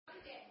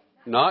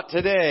Not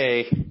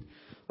today.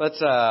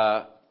 Let's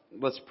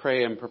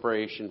pray in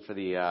preparation for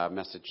the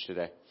message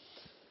today.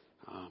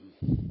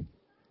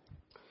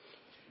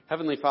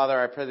 Heavenly Father,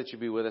 I pray that you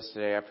be with us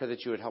today. I pray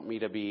that you would help me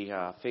to be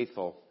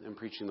faithful in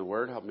preaching the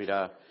word. Help me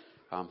to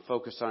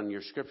focus on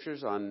your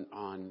scriptures,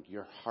 on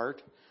your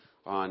heart,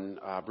 on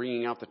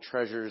bringing out the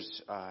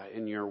treasures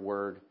in your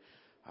word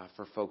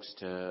for folks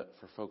to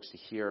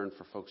hear and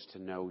for folks to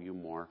know you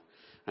more.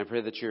 I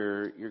pray that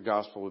your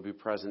gospel would be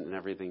present in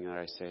everything that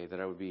I say, that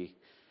I would be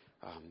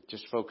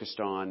just focused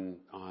on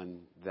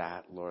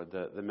that, Lord,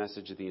 the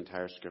message of the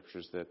entire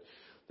scriptures,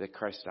 that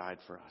Christ died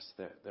for us,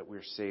 that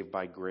we're saved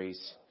by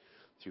grace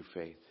through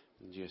faith.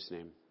 In Jesus'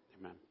 name,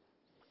 amen.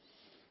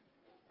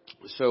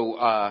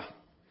 So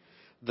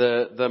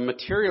the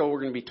material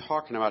we're going to be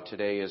talking about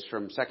today is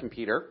from 2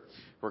 Peter.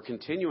 We're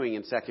continuing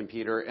in 2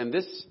 Peter, and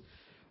this,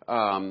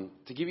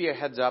 to give you a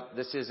heads up,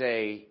 this is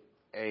a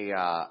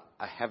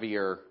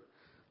heavier,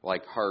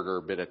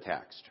 harder bit of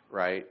text,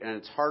 right? And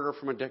it's harder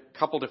from a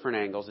couple different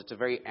angles. It's a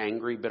very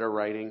angry bit of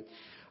writing.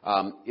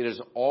 It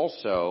is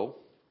also,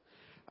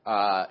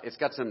 it's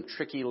got some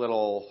tricky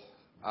little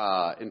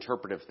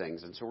interpretive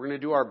things, and so we're going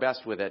to do our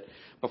best with it.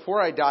 Before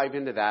I dive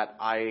into that,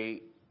 I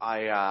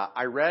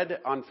read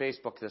on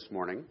Facebook this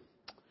morning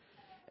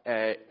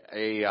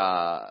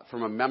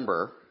from a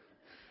member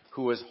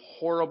who was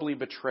horribly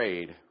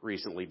betrayed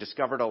recently,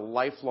 discovered a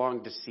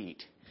lifelong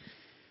deceit.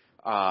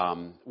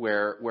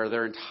 Where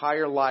their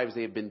entire lives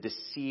they had been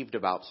deceived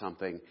about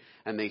something,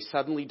 and they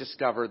suddenly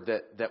discovered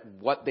that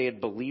what they had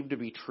believed to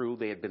be true,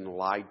 they had been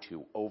lied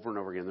to over and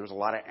over again. There was a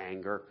lot of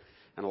anger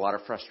and a lot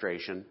of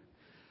frustration.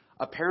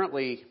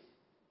 Apparently,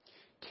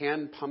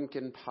 canned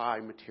pumpkin pie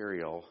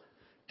material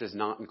does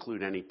not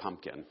include any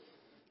pumpkin.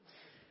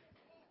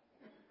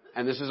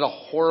 And this is a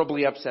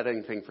horribly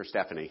upsetting thing for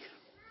Stephanie,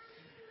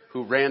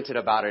 who ranted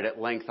about it at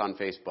length on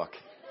Facebook.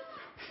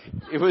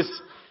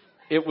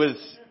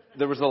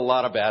 There was a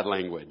lot of bad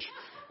language.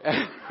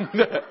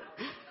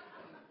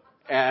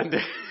 And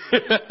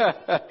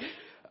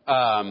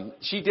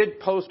she did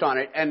post on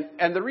it.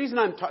 And the reason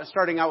I'm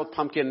starting out with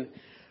pumpkin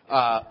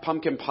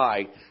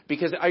pie,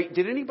 because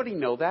did anybody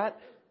know that?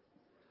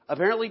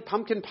 Apparently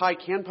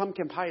canned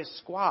pumpkin pie is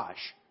squash.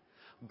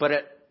 But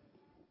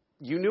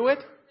you knew it?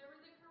 There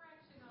was a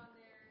correction on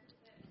there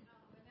that,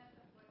 and that's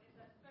it's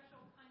a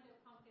special kind of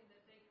pumpkin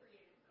that they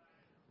created.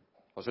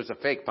 Oh, so it's a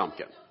fake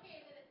pumpkin.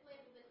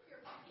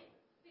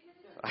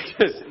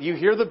 You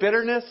hear the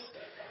bitterness?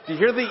 Do you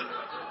hear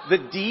the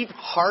deep,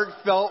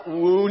 heartfelt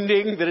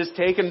wounding that has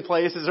taken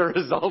place as a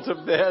result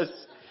of this?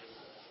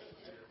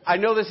 I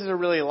know this is a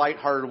really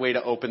lighthearted way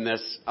to open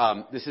this.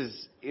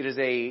 It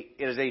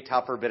is a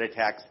tougher bit of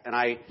text, and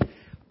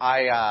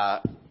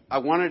I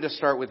wanted to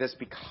start with this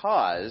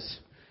because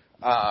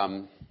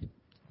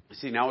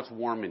see, now it's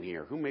warm in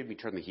here. Who made me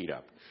turn the heat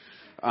up?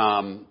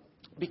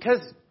 Because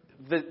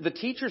the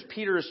teachers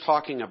Peter is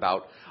talking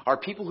about are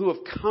people who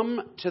have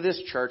come to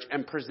this church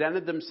and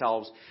presented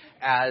themselves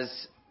as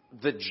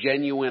the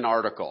genuine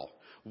article.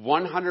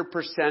 100%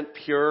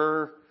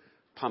 pure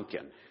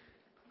pumpkin,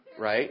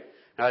 right?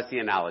 Now that's the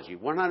analogy.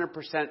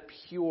 100%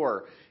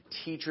 pure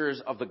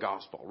teachers of the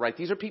gospel, right?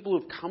 These are people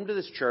who've come to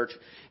this church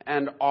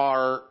and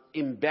are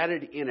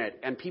embedded in it,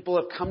 and people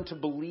have come to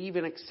believe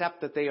and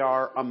accept that they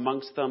are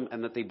amongst them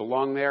and that they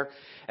belong there,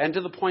 and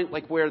to the point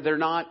where they're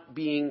not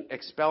being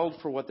expelled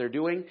for what they're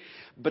doing.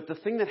 But the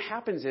thing that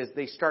happens is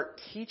they start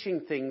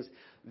teaching things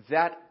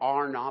that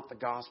are not the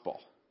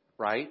gospel,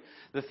 right?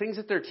 The things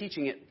that they're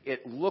teaching,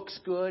 it looks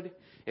good,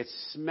 it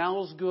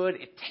smells good,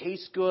 it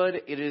tastes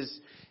good, it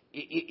is,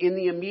 in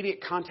the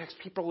immediate context,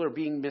 people are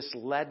being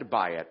misled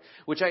by it,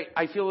 which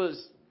I feel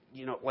is,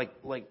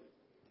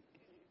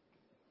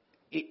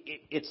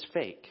 it's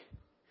fake.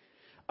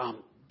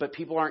 But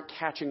people aren't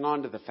catching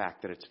on to the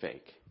fact that it's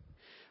fake.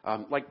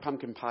 Like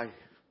pumpkin pie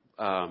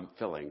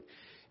filling.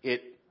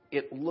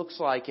 It looks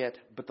like it,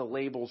 but the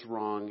label's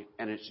wrong,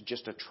 and it's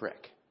just a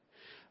trick.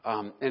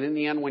 And in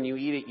the end, when you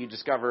eat it, you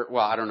discover,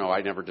 well, I don't know,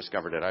 I never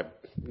discovered it.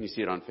 You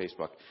see it on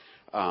Facebook.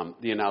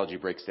 The analogy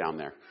breaks down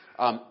there.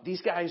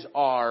 These guys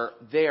are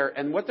there,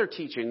 and what they're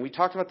teaching, we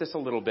talked about this a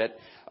little bit.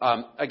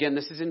 Again,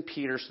 this is in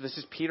Peter, so this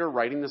is Peter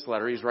writing this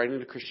letter. He's writing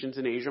to Christians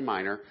in Asia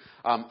Minor.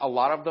 A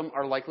lot of them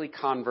are likely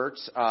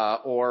converts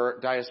or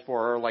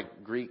diaspora,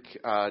 like Greek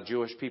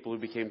Jewish people who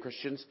became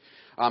Christians.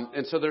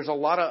 And so there's a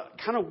lot of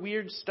kind of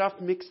weird stuff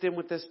mixed in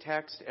with this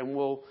text, and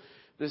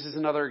this is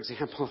another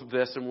example of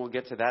this, and we'll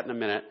get to that in a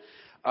minute.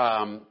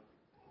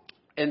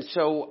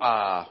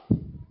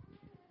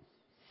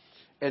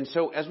 And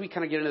so as we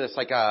kind of get into this,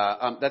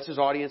 that's his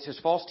audience, his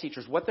false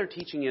teachers. What they're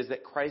teaching is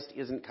that Christ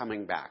isn't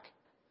coming back,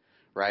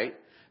 right?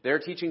 They're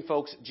teaching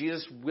folks,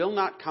 Jesus will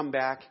not come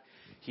back.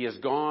 He is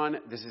gone.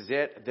 This is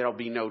it. There'll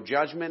be no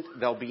judgment.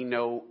 There'll be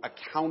no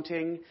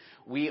accounting.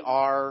 We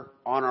are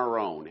on our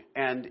own.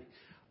 And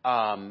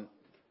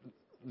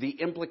the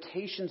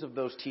implications of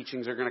those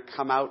teachings are going to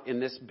come out in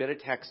this bit of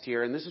text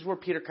here. And this is where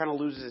Peter kind of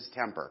loses his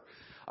temper.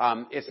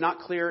 It's not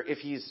clear if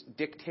he's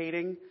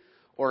dictating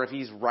Or if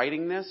he's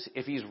writing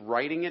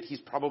it,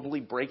 he's probably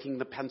breaking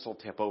the pencil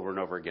tip over and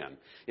over again,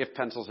 if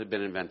pencils had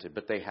been invented,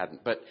 but they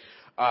hadn't. But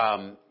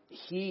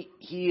he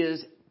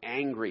is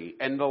angry.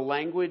 And the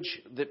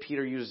language that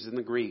Peter uses in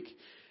the Greek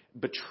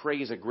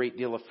betrays a great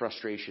deal of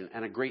frustration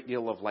and a great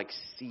deal of like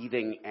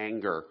seething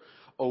anger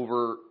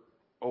over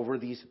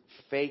these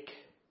fake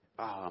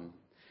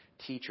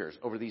teachers,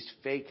 over these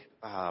fake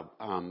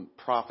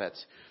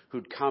prophets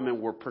who'd come and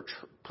were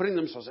putting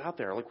themselves out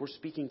there like we're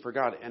speaking for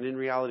God, and in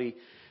reality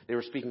they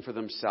were speaking for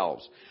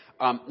themselves.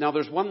 Now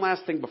there's one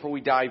last thing before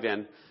we dive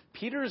in.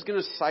 Peter is going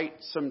to cite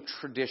some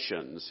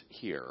traditions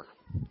here.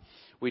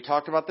 We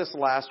talked about this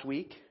last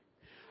week.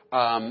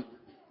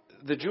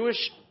 The Jewish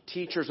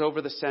teachers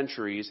over the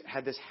centuries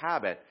had this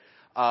habit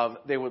of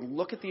they would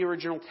look at the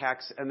original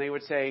text and they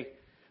would say,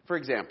 for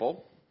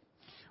example,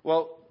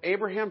 well,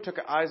 Abraham took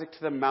Isaac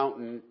to the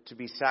mountain to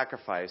be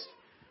sacrificed.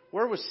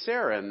 Where was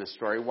Sarah in this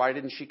story? Why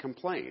didn't she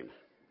complain?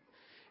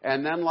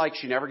 And then, like,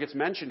 she never gets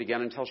mentioned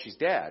again until she's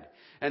dead.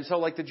 And so,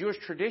 like, the Jewish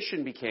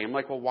tradition became,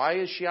 like, well, why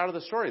is she out of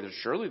the story?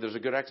 Surely there's a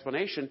good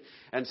explanation.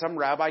 And some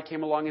rabbi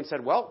came along and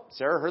said, well,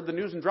 Sarah heard the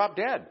news and dropped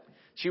dead.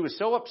 She was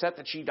so upset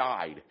that she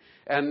died.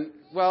 And,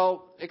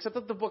 well, except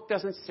that the book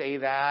doesn't say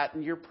that,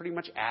 and you're pretty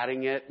much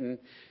adding it, and,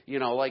 you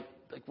know, like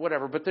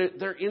whatever. But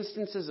there are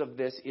instances of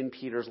this in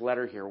Peter's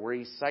letter here where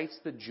he cites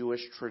the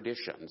Jewish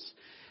traditions.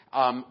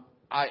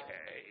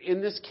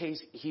 In this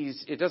case,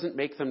 it doesn't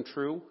make them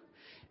true.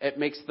 It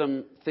makes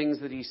them things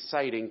that he's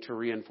citing to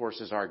reinforce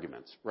his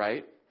arguments,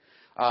 right?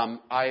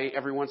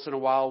 Every once in a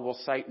while, will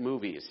cite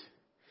movies.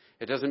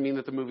 It doesn't mean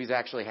that the movies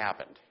actually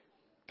happened.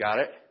 Got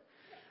it?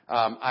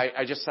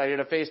 I just cited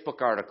a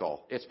Facebook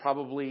article. It's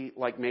probably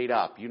like made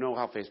up. You know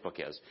how Facebook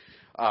is.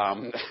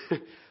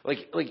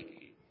 Like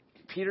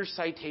Peter's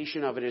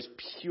citation of it is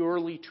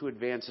purely to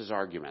advance his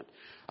argument.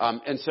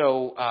 And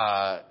so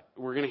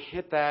we're going to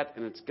hit that,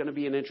 and it's going to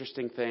be an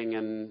interesting thing,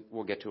 and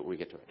we'll get to it when we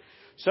get to it.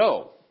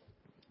 So,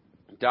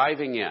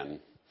 diving in.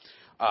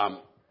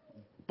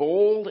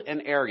 Bold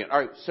and arrogant. All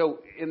right, so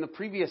in the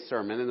previous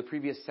sermon, in the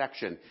previous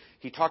section,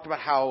 he talked about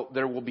how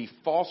there will be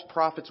false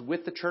prophets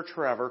with the church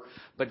forever,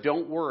 but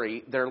don't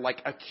worry, they're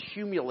like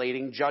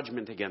accumulating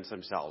judgment against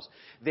themselves.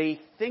 They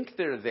think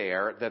they're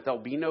there, that there'll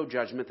be no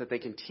judgment, that they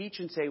can teach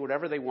and say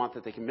whatever they want,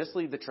 that they can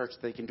mislead the church,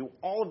 that they can do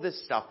all of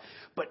this stuff,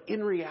 but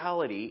in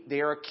reality,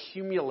 they are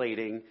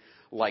accumulating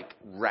like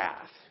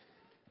wrath.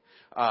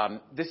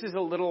 This is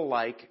a little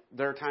like,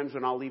 there are times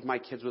when I'll leave my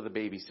kids with a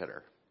babysitter.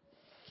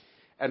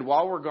 And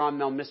while we're gone,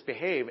 they'll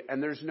misbehave,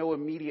 and there's no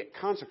immediate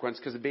consequence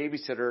because the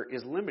babysitter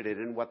is limited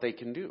in what they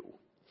can do.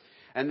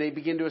 And they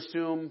begin to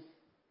assume,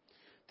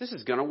 this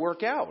is going to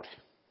work out.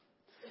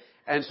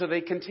 And so they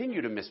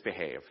continue to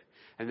misbehave.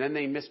 And then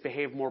they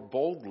misbehave more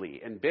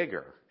boldly and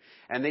bigger.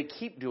 And they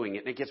keep doing it,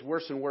 and it gets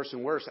worse and worse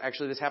and worse.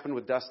 Actually, this happened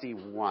with Dusty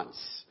once,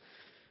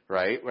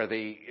 right?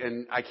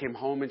 And I came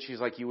home, and she's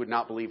like, you would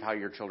not believe how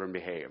your children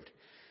behaved.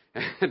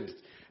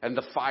 And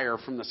the fire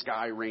from the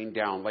sky rained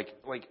down. Like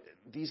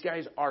these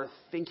guys are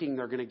thinking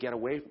they're going to get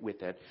away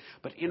with it,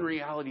 but in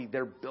reality,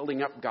 they're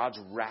building up God's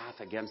wrath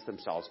against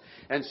themselves.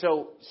 And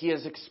so he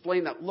has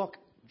explained that, look,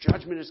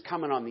 judgment is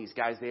coming on these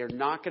guys. They are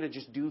not going to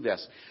just do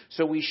this.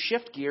 So we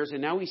shift gears, and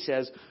now he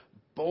says,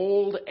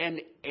 bold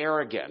and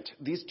arrogant.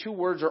 These two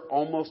words are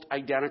almost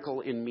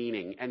identical in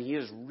meaning, and he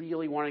is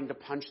really wanting to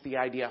punch the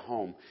idea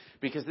home,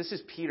 because this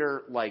is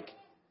Peter, like,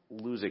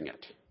 losing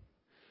it,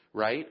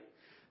 right?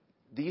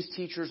 These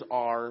teachers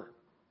are,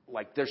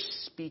 like, they're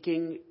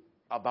speaking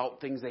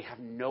about things they have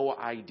no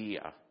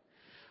idea.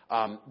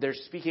 They're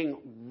speaking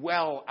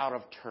well out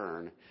of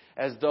turn,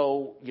 as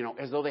though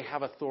they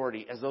have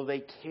authority, as though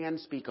they can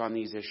speak on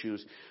these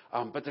issues,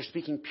 but they're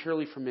speaking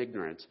purely from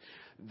ignorance.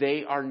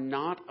 They are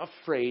not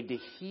afraid to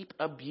heap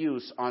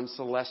abuse on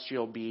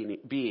celestial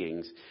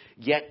beings,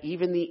 yet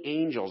even the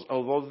angels,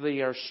 although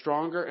they are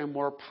stronger and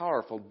more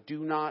powerful, do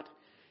not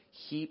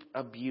heap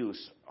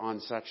abuse on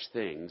such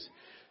things,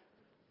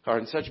 or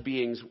on such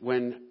beings,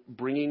 when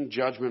bringing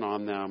judgment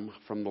on them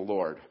from the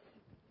Lord.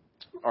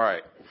 All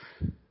right.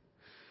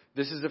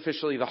 This is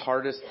officially the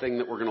hardest thing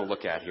that we're going to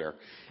look at here.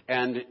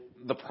 And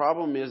the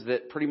problem is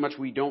that pretty much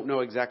we don't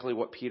know exactly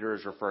what Peter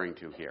is referring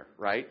to here,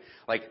 right?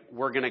 Like,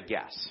 we're going to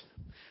guess.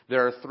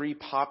 There are three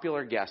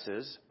popular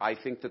guesses. I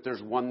think that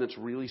there's one that's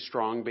really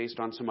strong based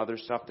on some other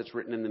stuff that's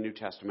written in the New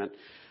Testament.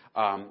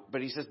 But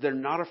he says they're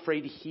not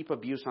afraid to heap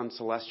abuse on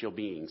celestial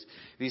beings.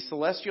 These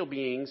celestial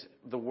beings,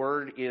 the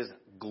word is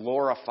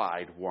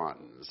glorified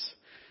ones.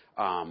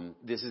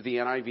 This is the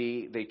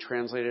NIV. They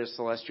translate it as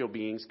celestial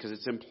beings because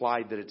it's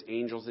implied that it's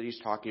angels that he's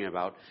talking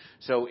about.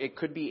 So it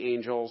could be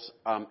angels.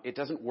 It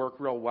doesn't work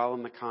real well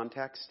in the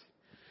context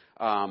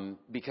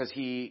because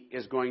he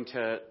is going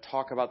to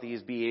talk about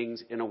these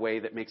beings in a way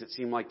that makes it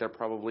seem like they're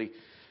probably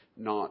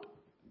not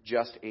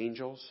just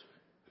angels,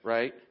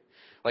 right?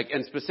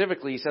 And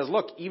specifically, he says,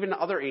 look, even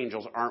other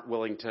angels aren't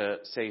willing to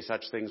say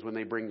such things when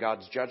they bring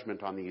God's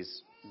judgment on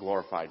these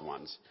glorified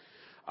ones.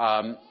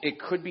 It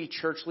could be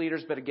church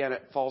leaders, but again,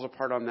 it falls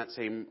apart on that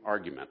same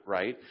argument,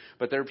 right?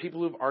 But there are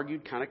people who've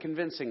argued kind of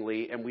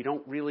convincingly, and we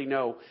don't really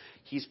know.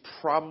 He's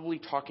probably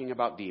talking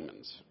about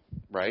demons,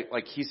 right?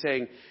 Like he's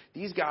saying,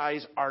 these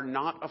guys are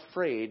not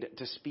afraid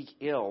to speak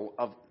ill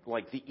of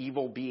like the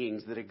evil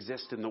beings that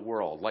exist in the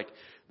world, like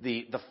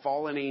the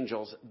fallen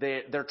angels.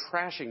 They're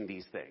trashing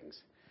these things.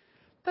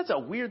 That's a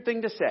weird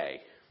thing to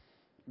say,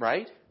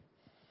 right?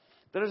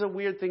 That is a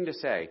weird thing to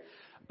say.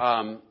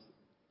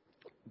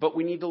 But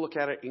we need to look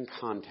at it in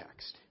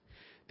context.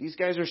 These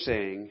guys are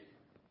saying,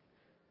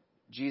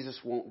 Jesus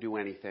won't do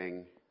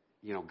anything.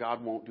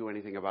 God won't do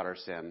anything about our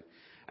sin.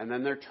 And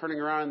then they're turning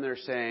around and they're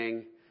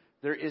saying,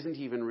 there isn't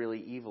even really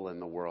evil in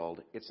the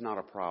world. It's not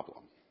a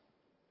problem.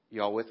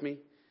 Y'all with me?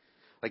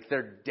 Like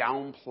they're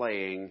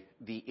downplaying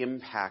the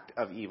impact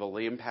of evil,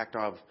 the impact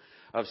of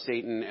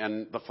Satan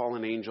and the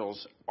fallen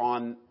angels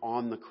on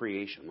the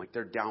creation. Like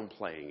they're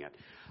downplaying it.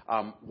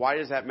 Why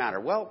does that matter?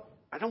 Well,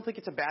 I don't think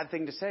it's a bad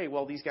thing to say,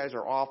 well, these guys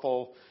are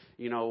awful,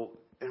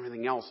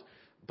 everything else.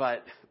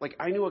 But, like,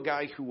 I knew a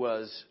guy who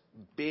was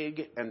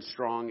big and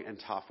strong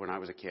and tough when I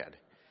was a kid.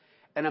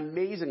 And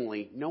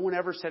amazingly, no one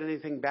ever said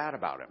anything bad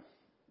about him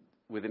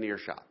within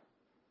earshot.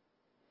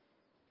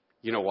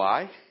 You know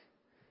why?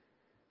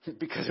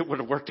 Because it would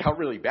have worked out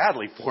really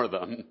badly for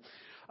them.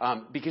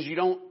 Because you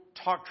don't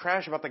talk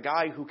trash about the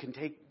guy who can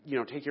take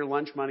your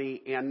lunch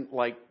money and,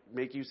 like,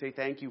 make you say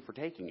thank you for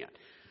taking it.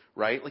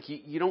 Right? Like,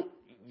 you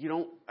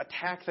don't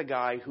attack the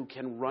guy who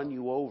can run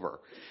you over.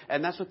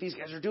 And that's what these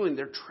guys are doing.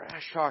 They're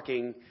trash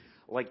talking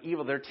like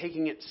evil. They're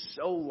taking it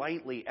so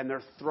lightly and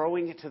they're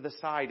throwing it to the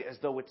side as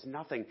though it's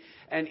nothing.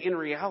 And in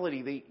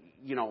reality,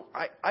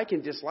 I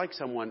can dislike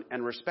someone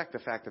and respect the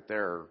fact that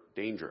they're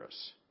dangerous.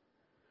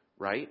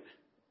 Right?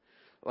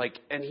 Like,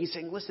 and he's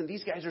saying, listen,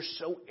 these guys are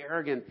so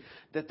arrogant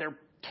that they're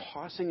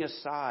tossing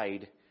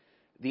aside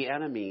the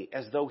enemy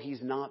as though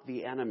he's not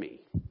the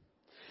enemy.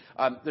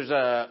 There's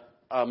a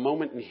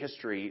moment in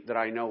history that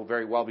I know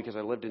very well because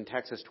I lived in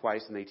Texas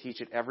twice and they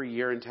teach it every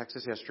year in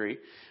Texas history.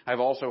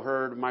 I've also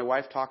heard my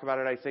wife talk about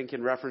it, I think,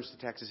 in reference to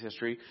Texas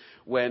history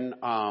when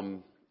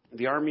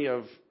the army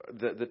of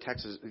the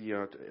Texas,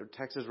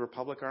 Texas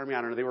Republic Army,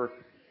 I don't know, they were,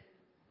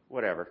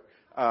 whatever.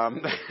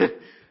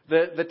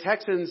 The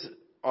Texans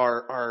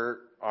are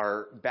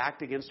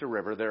backed against a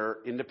river. Their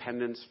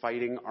independence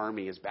fighting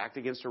army is backed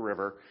against a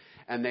river,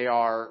 and they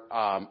are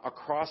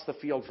across the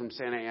field from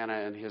Santa Anna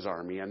and his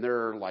army, and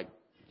they're like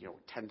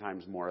 10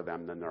 times more of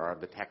them than there are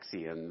the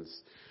Texians.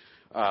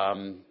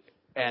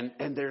 And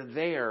they're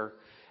there,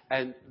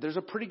 and there's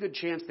a pretty good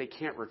chance they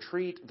can't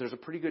retreat. There's a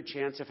pretty good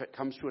chance if it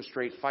comes to a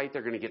straight fight,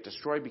 they're going to get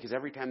destroyed because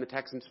every time the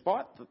Texans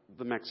fought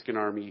the Mexican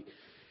army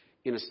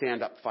in a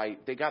stand-up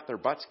fight, they got their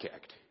butts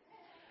kicked,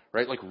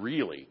 right? Like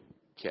really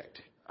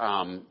kicked.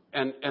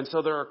 And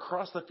so they're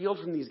across the field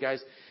from these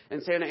guys,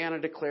 and Santa Anna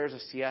declares a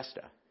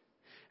siesta,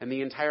 and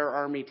the entire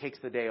army takes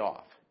the day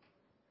off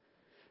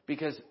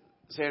because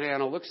Santa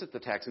Anna looks at the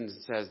Texans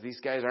and says,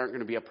 these guys aren't going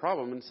to be a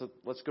problem, and so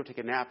let's go take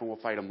a nap and we'll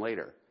fight them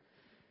later.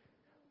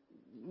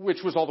 Which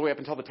was all the way up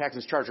until the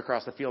Texans charged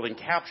across the field and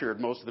captured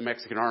most of the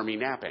Mexican army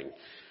napping.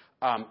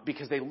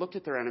 Because they looked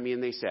at their enemy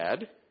and they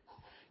said,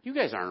 you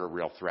guys aren't a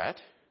real threat,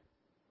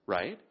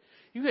 right?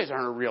 You guys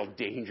aren't a real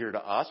danger to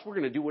us. We're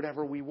going to do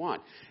whatever we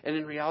want. And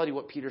in reality,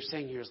 what Peter's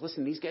saying here is,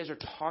 listen, these guys are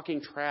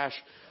talking trash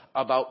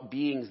about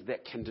beings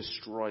that can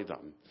destroy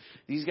them.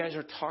 These guys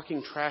are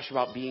talking trash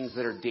about beings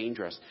that are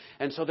dangerous.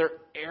 And so they're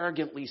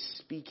arrogantly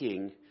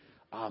speaking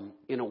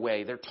in a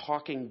way. They're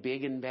talking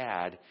big and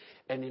bad.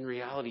 And in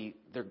reality,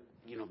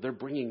 they're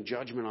bringing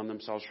judgment on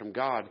themselves from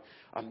God.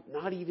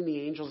 Not even the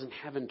angels in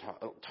heaven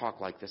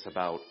talk like this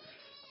about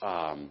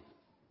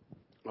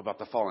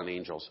the fallen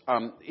angels.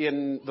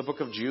 In the book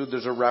of Jude,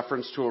 there's a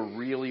reference to a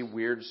really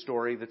weird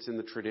story that's in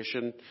the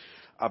tradition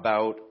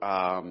about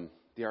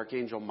the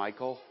archangel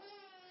Michael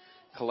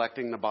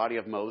collecting the body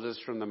of Moses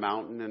from the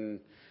mountain and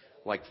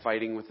like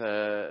fighting with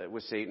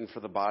Satan for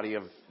the body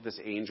of this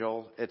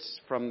angel. It's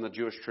from the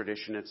Jewish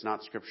tradition. It's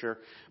not scripture,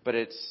 but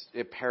it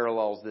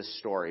parallels this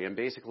story. And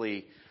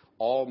basically,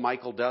 all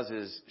Michael does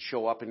is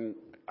show up and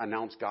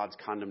announce God's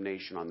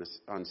condemnation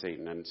on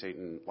Satan, and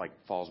Satan like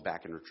falls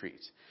back and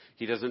retreats.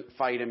 He doesn't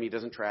fight him. He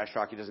doesn't trash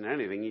talk. He doesn't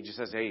anything. He just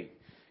says, "Hey,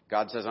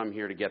 God says I'm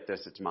here to get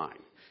this. It's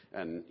mine,"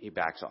 and he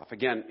backs off.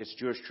 Again, it's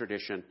Jewish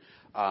tradition,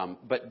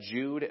 but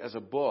Jude as a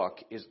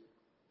book is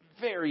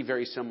very,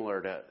 very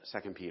similar to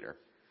 2 Peter.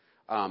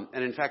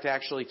 And in fact,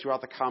 actually,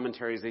 throughout the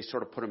commentaries, they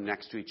sort of put them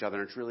next to each other.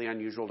 And it's really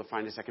unusual to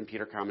find a 2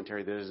 Peter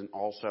commentary that isn't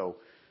also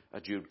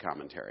a Jude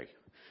commentary.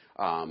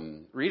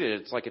 Read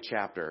it. It's like a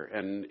chapter.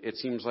 And it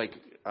seems like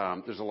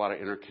there's a lot of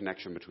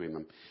interconnection between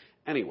them.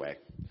 Anyway,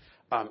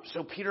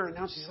 so Peter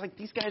announces, he's like,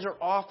 these guys are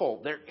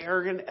awful. They're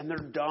arrogant and they're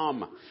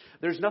dumb.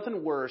 There's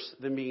nothing worse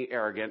than being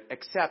arrogant,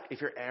 except if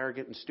you're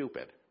arrogant and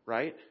stupid,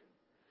 right?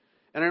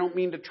 And I don't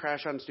mean to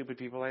trash on stupid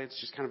people. It's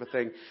just kind of a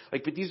thing.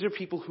 Like, but these are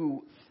people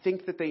who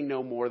think that they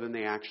know more than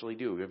they actually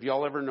do. Have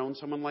y'all ever known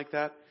someone like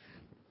that?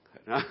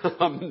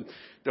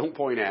 Don't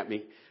point at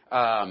me.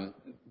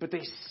 But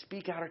they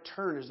speak out of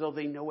turn as though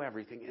they know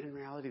everything. And in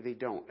reality, they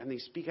don't. And they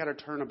speak out of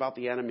turn about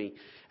the enemy,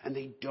 and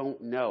they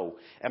don't know.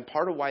 And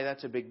part of why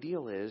that's a big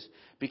deal is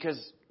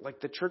because, like,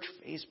 the church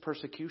faced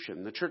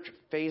persecution. The church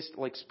faced,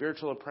 like,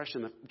 spiritual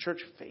oppression. The church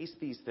faced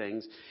these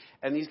things.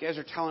 And these guys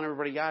are telling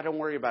everybody, yeah, don't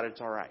worry about it.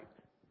 It's all right.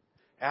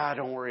 Ah,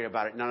 don't worry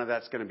about it. None of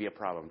that's going to be a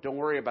problem. Don't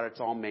worry about it. It's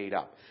all made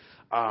up.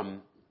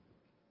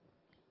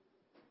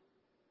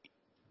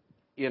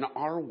 In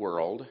our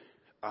world,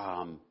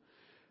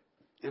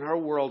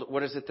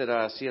 what is it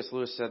that C.S.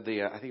 Lewis said?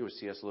 I think it was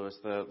C.S. Lewis.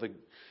 The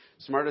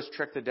smartest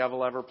trick the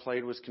devil ever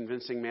played was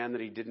convincing man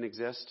that he didn't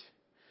exist.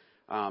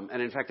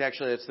 And in fact,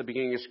 actually, it's the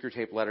beginning of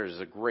Screwtape Letters.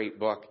 It's a great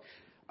book.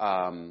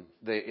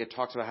 It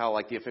talks about how,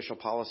 like, the official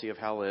policy of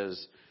hell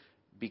is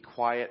be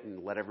quiet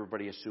and let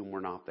everybody assume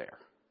we're not there,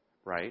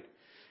 right?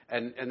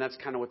 And that's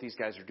kind of what these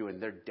guys are doing.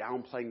 They're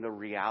downplaying the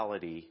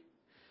reality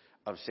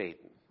of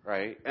Satan,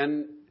 right?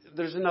 And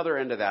there's another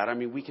end of that. I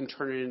mean, we can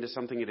turn it into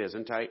something it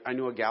isn't. I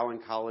knew a gal in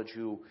college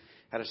who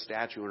had a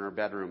statue in her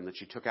bedroom that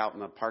she took out in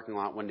the parking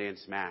lot one day and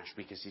smashed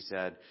because he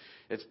said,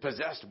 it's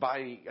possessed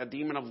by a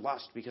demon of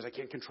lust because I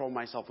can't control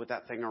myself with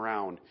that thing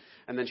around.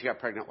 And then she got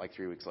pregnant like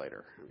 3 weeks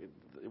later. I mean,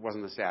 it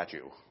wasn't the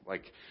statue.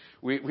 Like,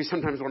 we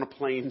sometimes want to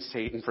blame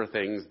Satan for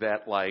things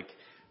that, like,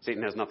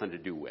 Satan has nothing to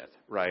do with,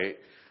 right?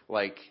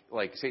 Like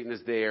Satan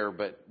is there,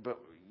 but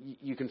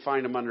you can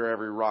find him under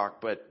every rock,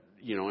 but,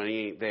 you know, and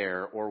he ain't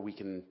there, or we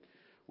can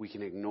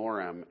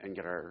ignore him and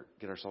get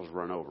ourselves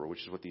run over,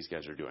 which is what these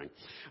guys are doing.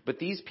 But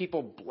these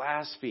people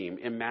blaspheme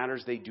in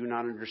matters they do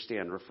not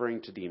understand,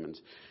 referring to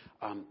demons.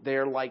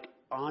 They're like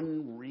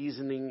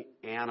unreasoning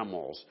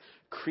animals,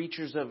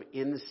 creatures of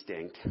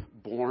instinct,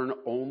 born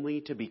only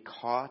to be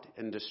caught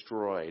and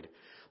destroyed.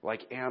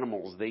 Like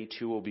animals, they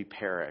too will be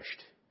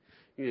perished.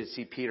 You need to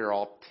see Peter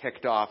all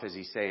ticked off as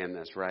he's saying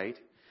this, right?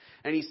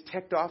 And he's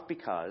ticked off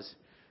because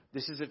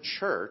this is a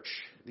church.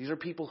 These are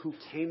people who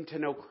came to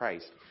know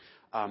Christ.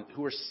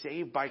 Who are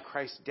saved by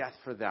Christ's death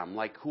for them,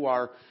 like who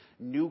are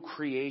new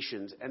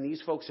creations. And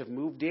these folks have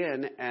moved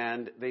in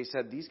and they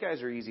said, these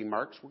guys are easy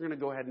marks. We're going to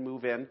go ahead and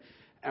move in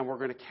and we're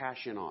going to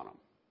cash in on them.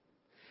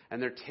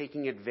 And they're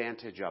taking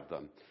advantage of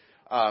them.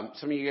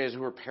 Some of you guys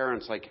who are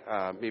parents, like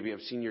maybe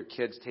have seen your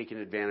kids taken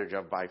advantage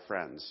of by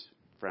friends,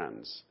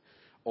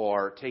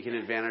 or taken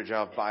advantage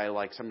of by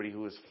like somebody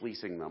who is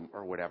fleecing them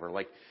or whatever.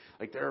 Like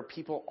there are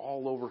people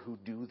all over who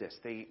do this.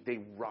 They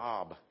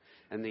rob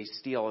and they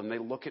steal, and they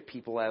look at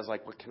people as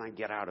like, what can I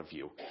get out of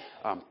you?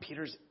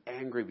 Peter's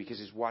angry because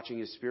he's watching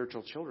his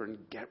spiritual children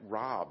get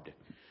robbed,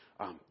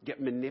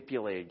 get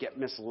manipulated, get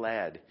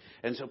misled.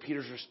 And so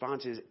Peter's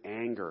response is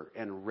anger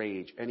and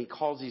rage. And he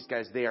calls these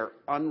guys, they are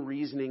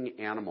unreasoning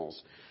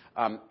animals.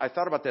 I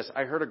thought about this.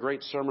 I heard a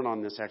great sermon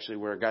on this, actually,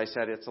 where a guy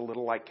said it's a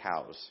little like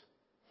cows.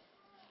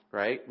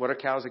 Right? What do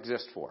cows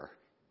exist for?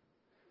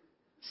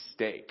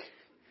 Steak.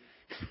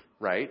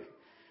 Right?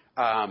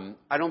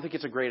 I don't think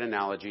it's a great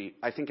analogy.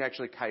 I think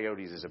actually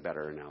coyotes is a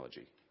better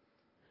analogy,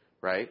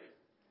 right?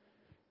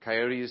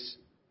 Coyotes,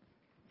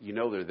 you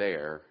know they're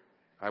there.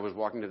 I was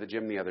walking to the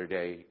gym the other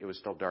day. It was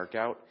still dark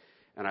out,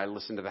 and I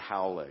listened to the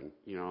howling.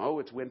 You know, oh,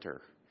 it's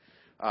winter.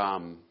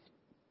 Even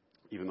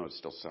though it's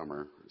still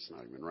summer, it's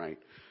not even right.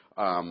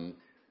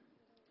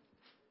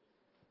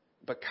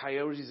 But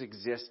coyotes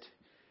exist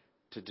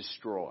to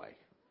destroy,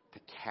 to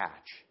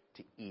catch,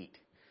 to eat,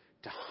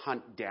 to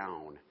hunt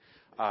down.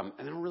 And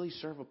they don't really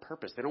serve a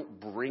purpose. They don't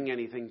bring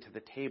anything to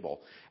the table.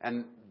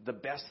 And the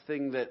best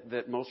thing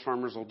that most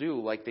farmers will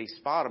do, like they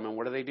spot them, and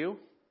what do?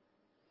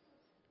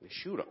 They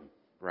shoot them,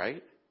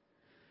 right?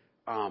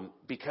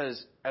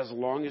 Because as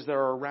long as they're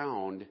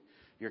around,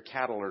 your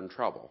cattle are in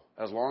trouble.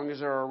 As long as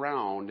they're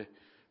around,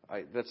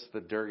 that's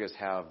the Durgas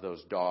have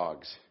those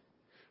dogs,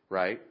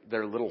 right?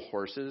 They're little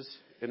horses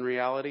in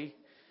reality,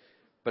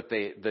 but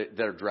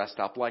they're dressed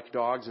up like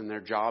dogs, and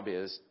their job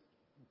is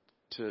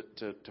to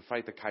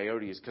fight the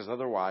coyotes, because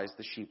otherwise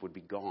the sheep would be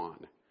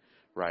gone,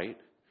 right?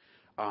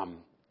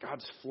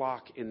 God's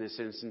flock in this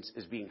instance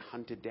is being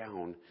hunted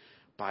down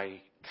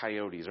by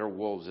coyotes, or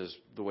wolves is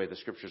the way the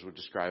scriptures would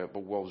describe it,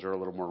 but wolves are a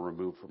little more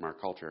removed from our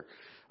culture,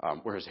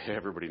 whereas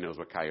everybody knows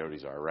what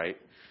coyotes are, right?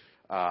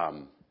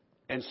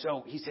 And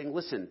so he's saying,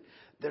 listen,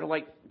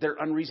 they're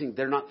unreasoning.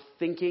 They're not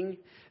thinking.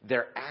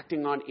 They're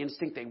acting on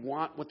instinct. They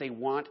want what they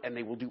want, and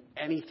they will do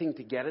anything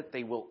to get it.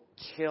 They will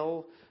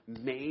kill,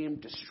 maim,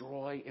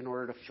 destroy in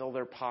order to fill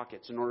their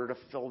pockets, in order to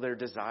fill their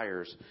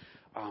desires.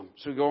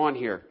 So we go on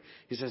here.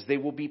 He says, they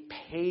will be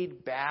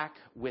paid back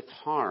with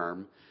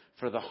harm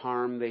for the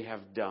harm they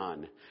have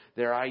done.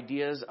 Their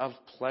ideas of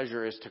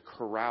pleasure is to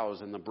carouse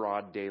in the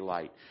broad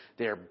daylight.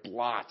 They are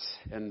blots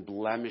and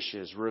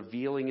blemishes,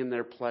 reveling in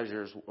their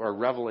pleasures or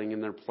reveling in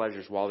their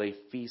pleasures while they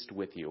feast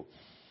with you.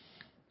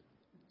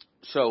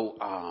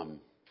 So,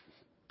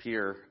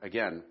 Peter,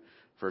 again,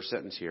 first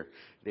sentence here,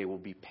 they will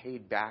be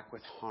paid back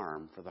with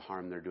harm for the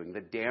harm they're doing.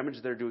 The damage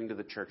they're doing to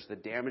the church, the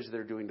damage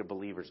they're doing to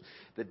believers,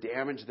 the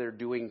damage they're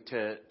doing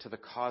to the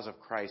cause of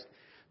Christ,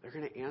 they're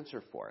going to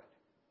answer for it.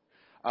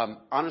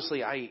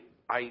 Honestly,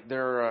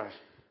 there are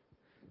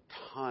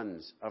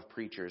tons of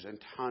preachers and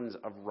tons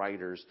of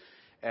writers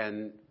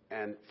and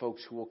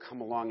folks who will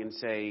come along and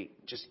say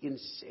just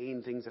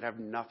insane things that have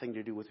nothing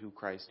to do with who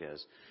Christ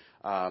is.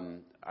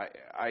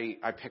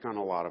 I pick on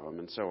a lot of them,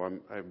 and so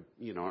I'm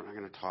not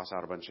going to toss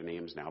out a bunch of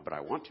names now, but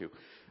I want to.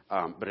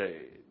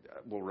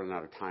 We'll run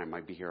out of time.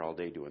 I'd be here all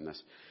day doing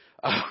this.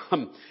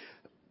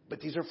 But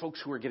these are folks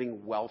who are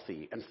getting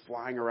wealthy and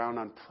flying around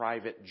on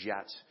private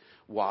jets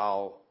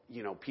while,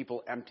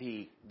 people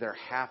empty their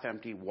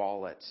half-empty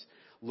wallets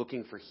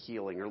looking for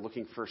healing or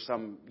looking for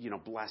some,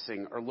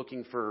 blessing or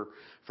looking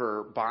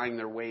for buying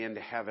their way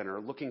into heaven or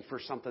looking for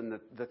something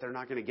that they're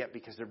not going to get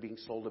because they're being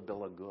sold a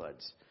bill of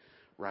goods,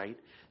 right?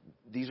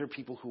 These are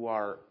people who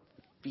are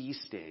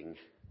feasting.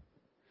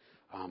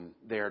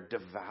 They're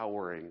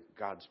devouring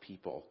God's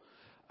people.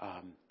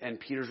 And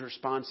Peter's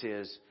response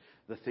is,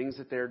 the things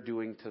that they're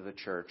doing to the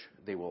church,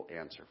 they will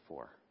answer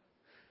for.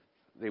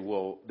 They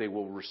will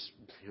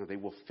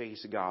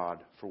face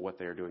God for what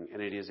they're doing,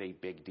 and it is a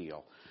big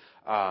deal.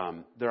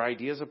 Their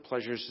ideas of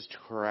pleasures is to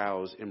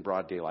carouse in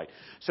broad daylight.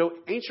 So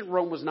ancient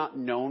Rome was not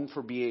known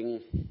for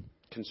being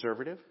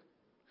conservative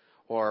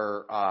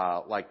or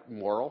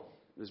moral.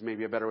 Is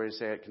maybe a better way to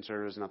say it.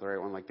 Conservative is not the right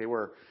one.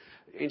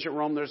 Ancient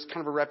Rome, there's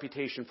kind of a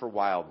reputation for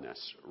wildness,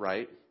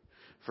 right?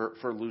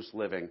 For loose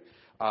living.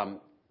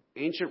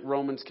 Ancient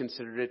Romans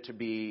considered it to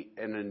be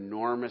an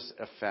enormous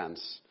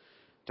offense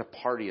to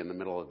party in the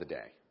middle of the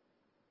day,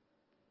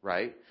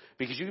 right?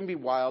 Because you can be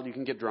wild, you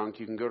can get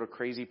drunk, you can go to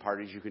crazy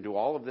parties, you can do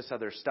all of this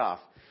other stuff,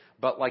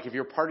 but if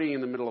you're partying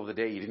in the middle of the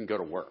day, you didn't go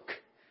to work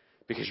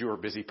because you were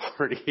busy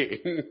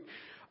partying.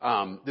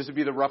 This would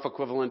be the rough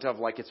equivalent of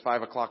it's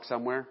 5 o'clock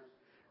somewhere,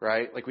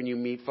 right? When you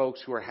meet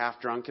folks who are half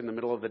drunk in the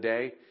middle of the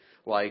day,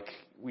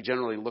 we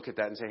generally look at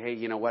that and say, hey,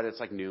 you know what, it's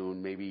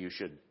noon, maybe you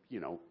should,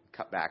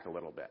 cut back a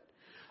little bit.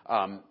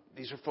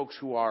 These are folks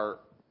who are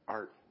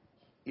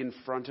in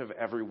front of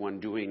everyone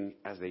doing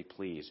as they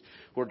please,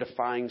 who are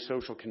defying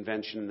social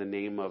convention in the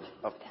name of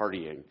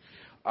partying.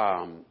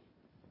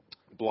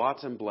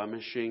 Blots and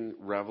blemishes,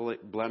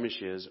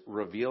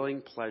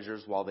 revealing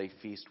pleasures while they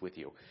feast with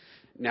you.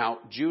 Now,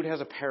 Jude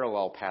has a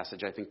parallel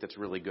passage I think that's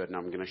really good, and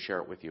I'm going to share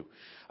it with you.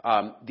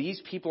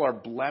 These people are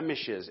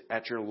blemishes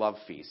at your love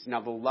feast.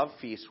 Now, the love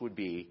feast would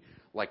be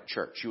like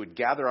church. You would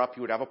gather up,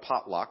 you would have a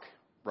potluck,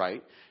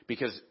 right?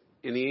 Because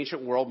in the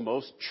ancient world,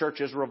 most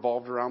churches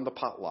revolved around the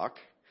potluck,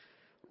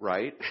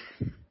 right?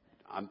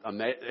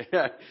 I'm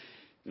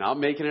not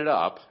making it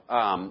up.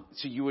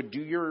 So you would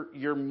do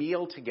your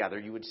meal together.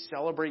 You would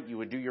celebrate. You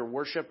would do your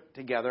worship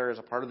together as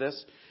a part of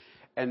this.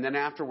 And then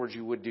afterwards,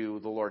 you would do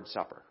the Lord's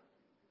Supper,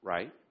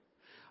 right?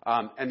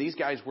 And these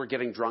guys were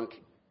getting drunk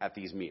at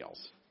these meals.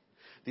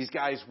 These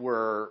guys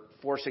were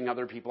forcing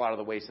other people out of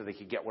the way so they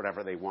could get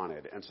whatever they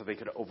wanted, and so they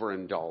could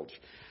overindulge.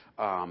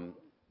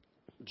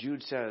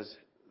 Jude says,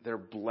 they're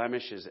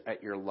blemishes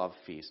at your love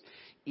feast,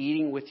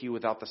 eating with you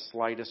without the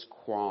slightest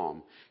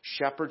qualm.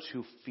 Shepherds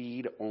who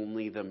feed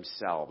only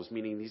themselves,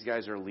 meaning these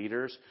guys are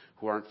leaders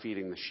who aren't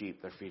feeding the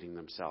sheep, they're feeding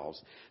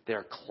themselves.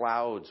 They're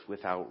clouds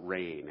without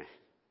rain.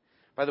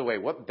 By the way,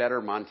 what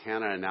better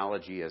Montana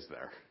analogy is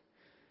there?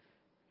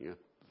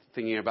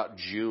 Thinking about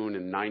June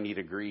and 90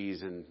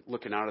 degrees and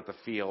looking out at the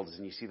fields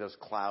and you see those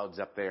clouds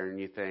up there and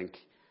you think,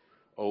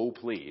 oh,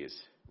 please,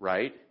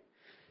 right?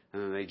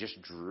 And then they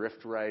just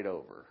drift right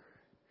over.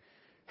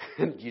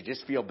 And you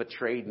just feel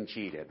betrayed and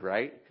cheated,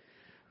 right?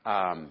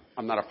 I'm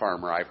not a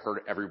farmer. I've heard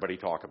everybody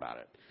talk about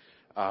it.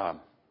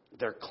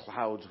 They're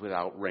clouds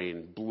without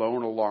rain,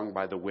 blown along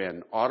by the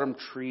wind. Autumn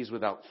trees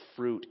without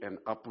fruit and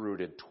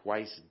uprooted,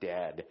 twice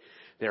dead.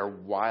 They're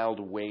wild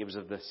waves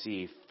of the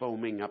sea,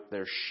 foaming up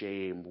their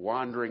shame.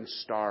 Wandering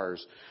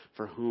stars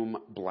for whom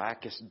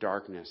blackest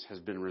darkness has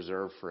been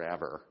reserved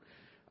forever.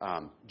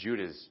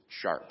 Jude is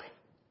sharp,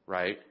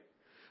 right?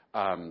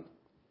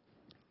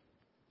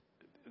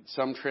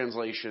 Some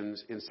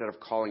translations, instead of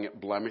calling it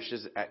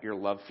blemishes at your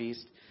love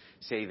feast,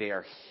 say they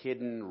are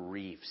hidden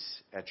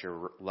reefs at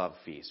your love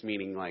feast,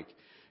 meaning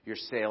you're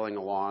sailing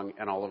along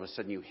and all of a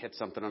sudden you hit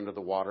something under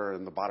the water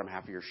and the bottom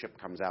half of your ship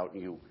comes out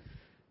and you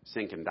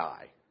sink and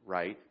die,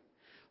 right?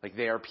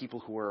 They are people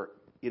who are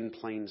in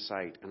plain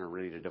sight and are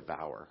ready to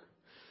devour.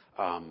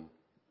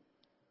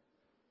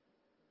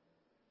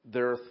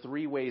 There are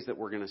 3 ways that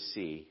we're going to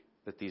see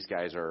that these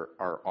guys are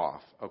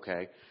off,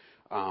 okay?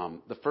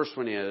 The first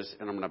one is,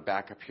 and I'm going to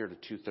back up here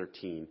to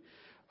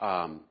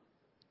 2:13,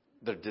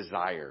 their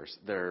desires,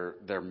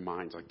 their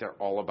minds, they're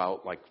all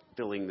about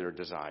filling their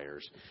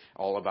desires,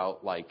 all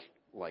about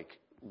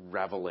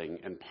reveling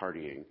and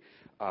partying.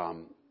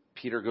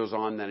 Peter goes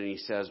on then and he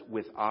says,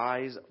 with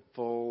eyes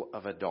full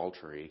of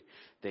adultery,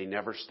 they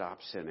never stop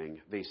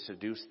sinning. They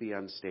seduce the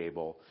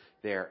unstable.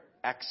 They're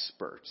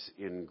experts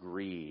in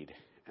greed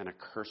and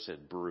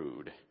accursed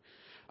brood.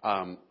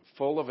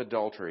 Full of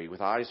adultery,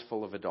 with eyes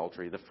full of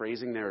adultery. The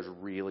phrasing there is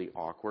really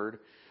awkward.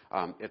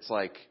 It's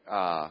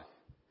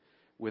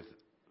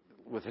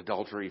with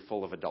adultery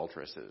full of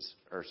adulteresses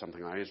or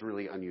something like that. It's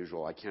really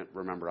unusual. I can't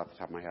remember off the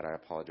top of my head. I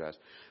apologize.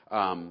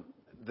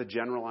 The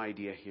general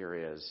idea here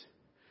is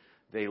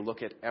they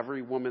look at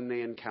every woman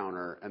they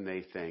encounter and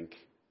they think,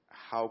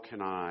 how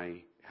can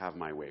I have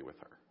my way with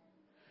her?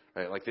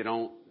 Right? Like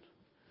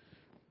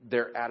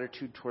their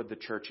attitude toward the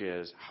church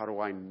is, how do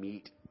I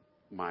meet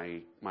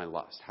my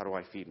lust? How do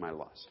I feed my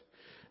lust?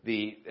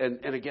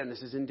 And again,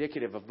 this is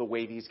indicative of the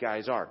way these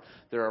guys are.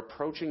 They're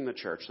approaching the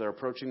church. They're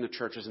approaching the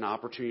church as an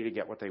opportunity to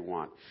get what they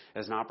want,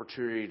 as an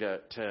opportunity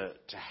to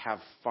have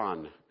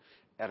fun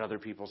at other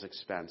people's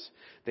expense.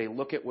 They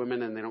look at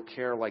women and they don't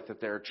care like that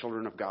they're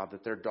children of God,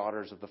 that they're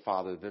daughters of the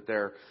Father, that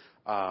they're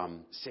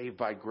saved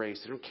by grace.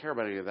 They don't care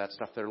about any of that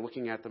stuff. They're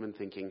looking at them and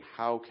thinking,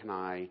 how can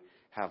I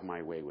have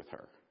my way with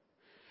her?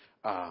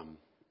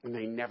 And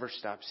they never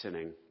stop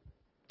sinning.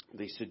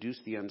 They seduce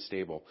the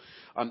unstable.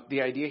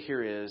 The idea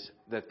here is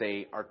that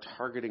they are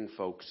targeting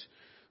folks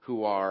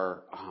who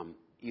are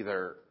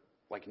either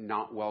like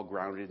not well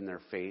grounded in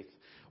their faith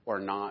or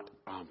not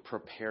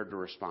prepared to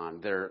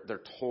respond.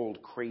 They're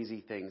told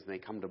crazy things and they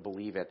come to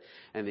believe it,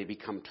 and they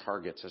become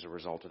targets as a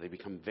result, or they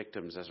become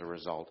victims as a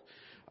result.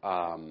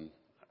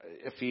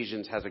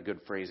 Ephesians has a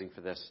good phrasing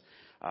for this.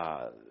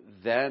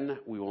 Then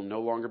we will no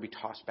longer be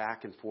tossed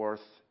back and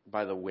forth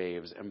by the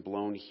waves and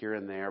blown here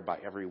and there by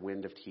every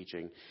wind of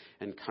teaching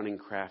and cunning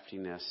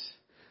craftiness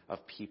of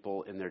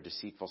people in their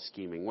deceitful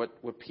scheming. What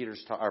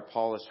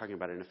Paul is talking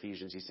about in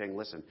Ephesians, he's saying,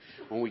 listen,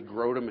 when we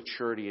grow to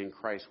maturity in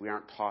Christ, we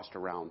aren't tossed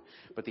around.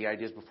 But the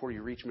idea is before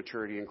you reach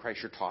maturity in Christ,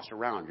 you're tossed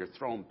around. You're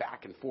thrown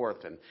back and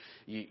forth, and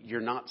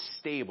you're not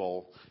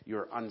stable.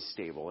 You're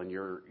unstable, and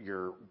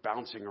you're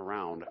bouncing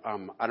around.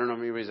 I don't know if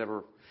anybody's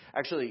ever...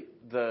 Actually,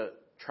 the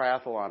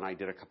triathlon I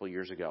did a couple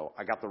years ago,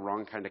 I got the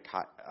wrong kind of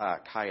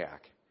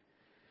kayak.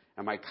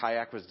 And my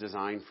kayak was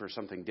designed for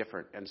something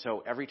different. And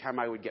so every time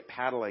I would get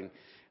paddling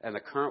and the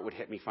current would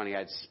hit me funny,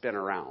 I'd spin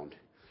around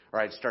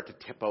or I'd start to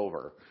tip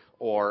over.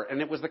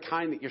 And it was the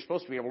kind that you're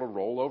supposed to be able to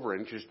roll over in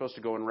because you're supposed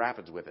to go in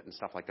rapids with it and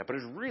stuff like that. But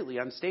it was really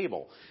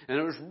unstable. And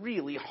it was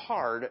really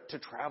hard to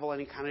travel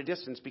any kind of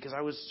distance because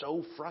I was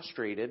so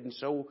frustrated and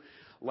so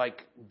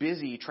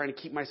busy trying to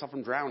keep myself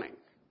from drowning.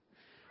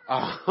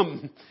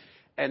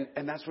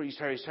 And that's what you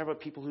start. You start about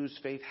people whose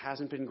faith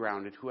hasn't been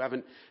grounded, who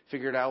haven't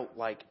figured out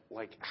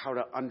how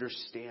to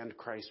understand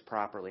Christ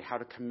properly, how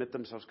to commit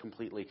themselves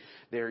completely.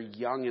 They're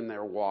young in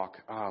their walk.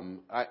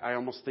 I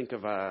almost think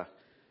of there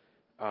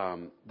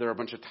are a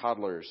bunch of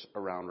toddlers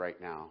around right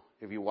now.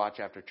 If you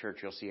watch after church,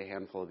 you'll see a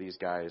handful of these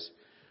guys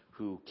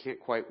who can't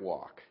quite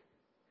walk,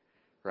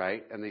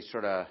 right? And they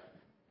sort of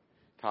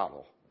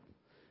toddle,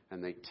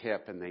 and they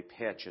tip and they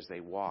pitch as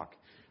they walk.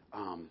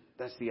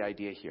 That's the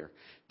idea here.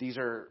 These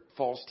are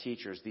false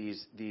teachers.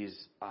 These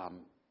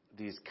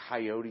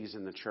coyotes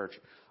in the church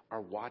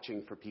are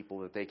watching for people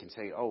that they can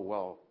say, oh,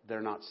 well,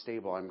 they're not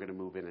stable. I'm going to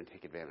move in and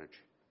take advantage.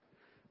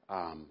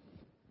 And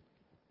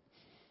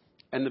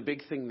the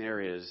big thing there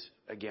is,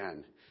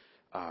 again,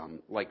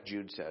 like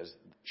Jude says,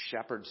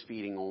 shepherds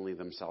feeding only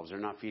themselves. They're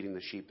not feeding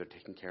the sheep. They're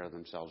taking care of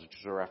themselves, which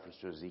is a reference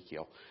to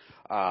Ezekiel.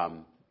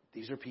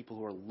 These are people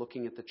who are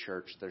looking at the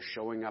church. They're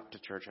showing up to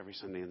church every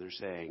Sunday and they're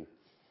saying,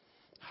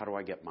 how do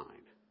I get mine?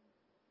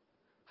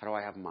 How do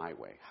I have my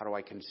way? How do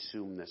I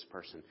consume this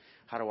person?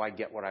 How do I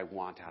get what I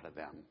want out of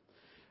them?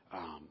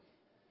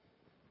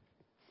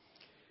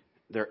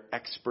 They're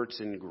experts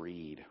in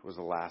greed was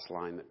the last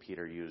line that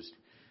Peter used.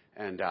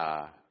 And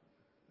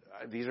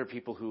these are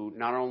people who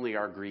not only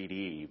are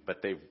greedy,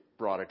 but they've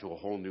brought it to a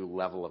whole new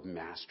level of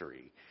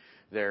mastery.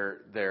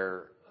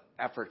 Their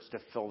efforts to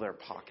fill their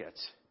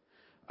pockets.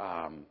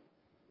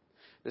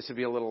 This would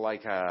be a little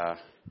like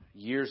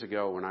years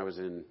ago when I was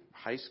in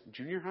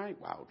junior high.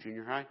 Wow,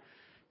 junior high.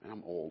 Man,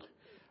 I'm old.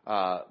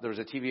 There was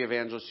a TV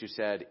evangelist who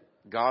said,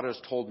 God has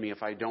told me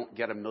if I don't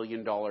get $1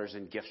 million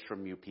in gifts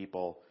from you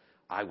people,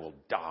 I will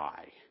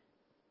die.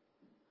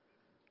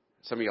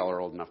 Some of y'all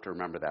are old enough to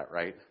remember that,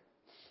 right?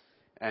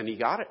 And he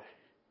got it.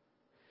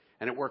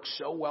 And it worked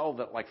so well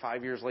that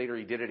 5 years later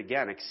he did it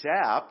again,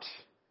 except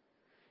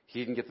he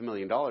didn't get the $1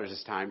 million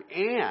this time,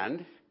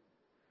 and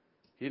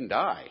he didn't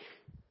die.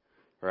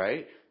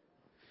 Right?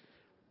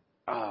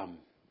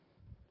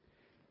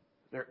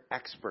 They're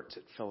experts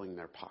at filling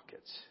their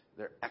pockets.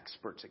 They're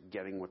experts at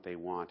getting what they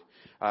want.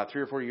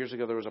 3 or 4 years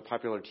ago, there was a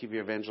popular TV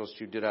evangelist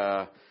who did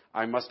I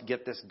must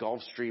get this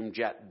Gulfstream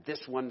jet,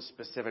 this one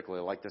specifically,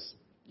 like this,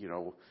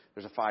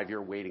 there's a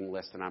 5-year waiting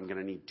list and I'm going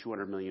to need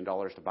 $200 million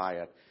to buy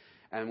it.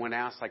 And when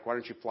asked, why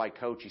don't you fly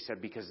coach? He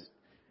said, because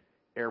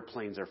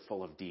airplanes are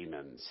full of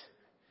demons.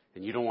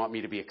 And you don't want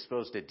me to be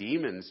exposed to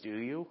demons, do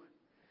you?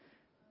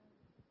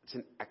 It's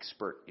an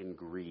expert in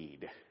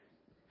greed,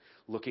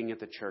 looking at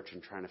the church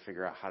and trying to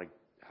figure out how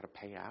to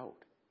pay out.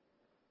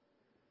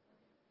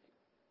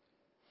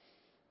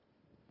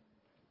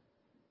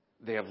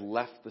 They have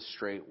left the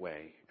straight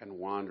way and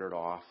wandered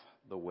off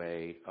the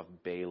way of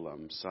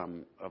Balaam,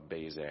 son of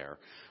Bezer.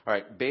 All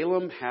right,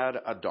 Balaam had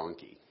a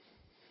donkey.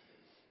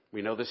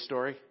 We know this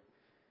story.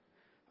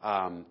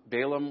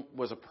 Balaam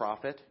was a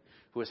prophet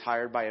who was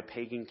hired by a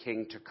pagan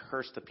king to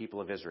curse the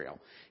people of Israel.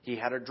 He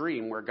had a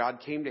dream where God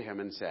came to him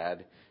and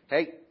said,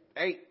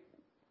 hey,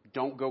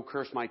 don't go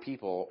curse my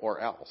people or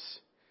else.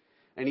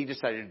 And he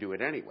decided to do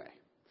it anyway.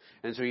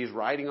 And so he's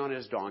riding on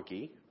his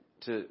donkey,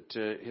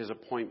 to his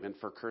appointment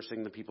for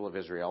cursing the people of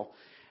Israel.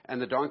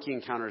 And the donkey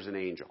encounters an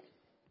angel,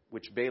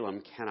 which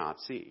Balaam cannot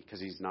see because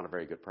he's not a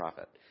very good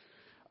prophet.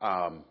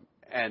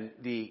 And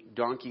the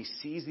donkey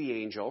sees the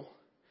angel,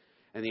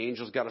 and the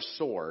angel's got a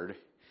sword,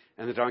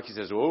 and the donkey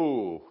says,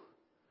 "Oh,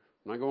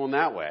 I'm not going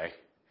that way."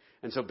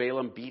 And so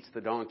Balaam beats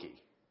the donkey.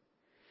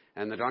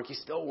 And the donkey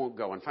still won't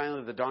go. And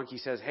finally the donkey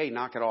says, "Hey,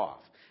 knock it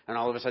off." And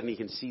all of a sudden he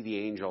can see the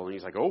angel, and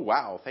he's like, "Oh,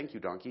 wow, thank you,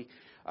 donkey."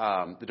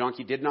 The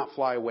donkey did not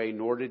fly away,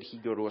 nor did he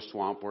go to a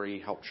swamp where he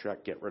helped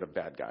Shrek get rid of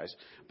bad guys.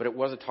 But it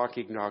was a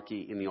talking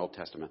donkey in the Old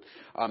Testament.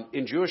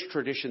 In Jewish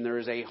tradition, there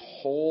is a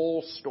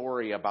whole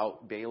story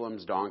about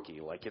Balaam's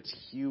donkey. Like, it's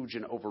huge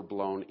and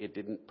overblown. It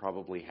didn't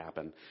probably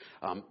happen.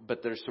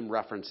 But there's some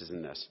references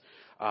in this.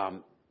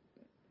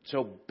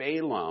 So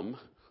Balaam,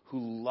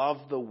 who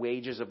loved the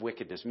wages of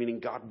wickedness, meaning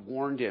God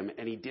warned him,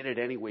 and he did it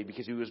anyway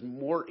because he was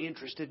more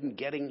interested in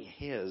getting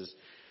his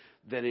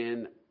than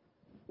in,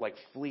 like,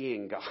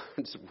 fleeing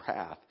God's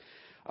wrath.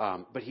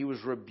 But he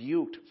was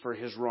rebuked for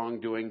his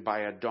wrongdoing by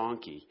a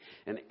donkey,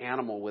 an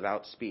animal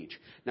without speech.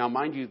 Now,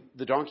 mind you,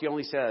 the donkey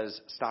only says,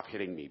 "Stop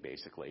hitting me,"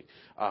 basically.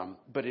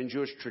 But in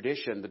Jewish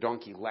tradition, the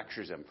donkey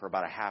lectures him for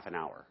about a half an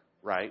hour,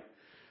 right?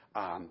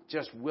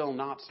 Just will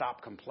not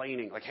stop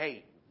complaining. Like,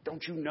 "Hey,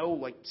 don't you know,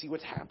 like, see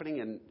what's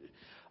happening?" And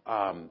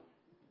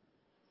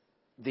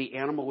the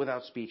animal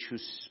without speech who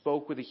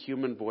spoke with a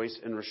human voice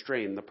and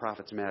restrained the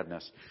prophet's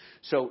madness.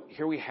 So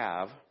here we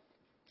have,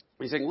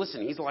 he's saying,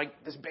 listen, he's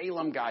like this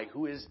Balaam guy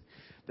who is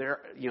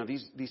there,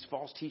 these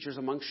false teachers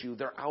amongst you.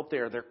 They're out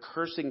there. They're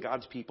cursing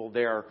God's people.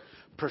 They're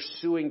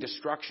pursuing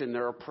destruction.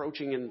 They're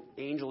approaching an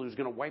angel who's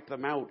going to wipe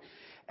them out.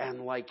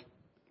 And like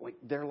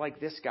they're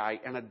like this guy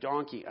and a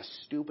donkey, a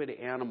stupid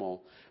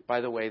animal. By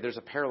the way, there's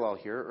a parallel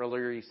here.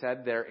 Earlier he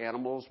said their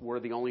animals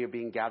worthy only of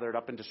being gathered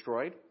up and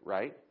destroyed,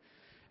 right?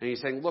 And he's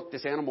saying, look,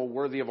 this animal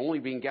worthy of only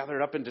being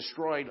gathered up and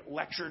destroyed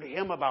lectured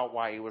him about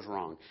why he was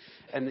wrong.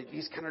 And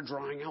he's kind of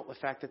drawing out the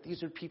fact that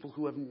these are people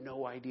who have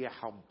no idea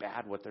how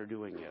bad what they're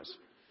doing is.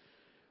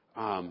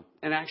 And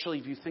actually,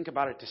 if you think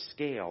about it to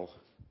scale,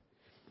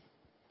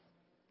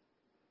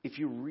 if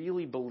you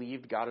really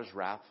believed God is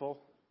wrathful,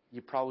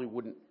 you probably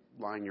wouldn't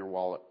line your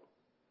wallet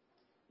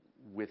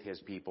with his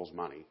people's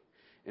money.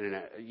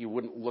 And you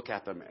wouldn't look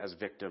at them as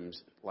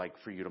victims, like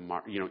for you to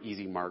mark,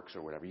 easy marks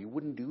or whatever. You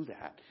wouldn't do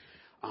that.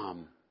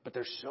 But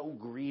they're so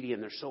greedy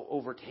and they're so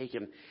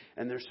overtaken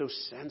and they're so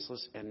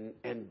senseless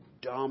and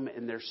dumb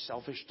in their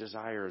selfish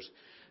desires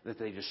that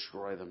they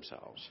destroy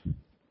themselves.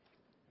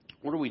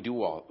 What do we do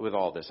with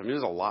all this? I mean,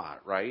 there's a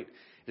lot, right?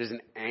 It is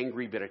an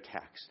angry bit of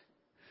text.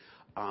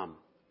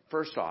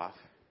 First off,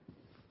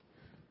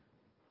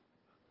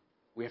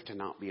 we have to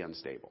not be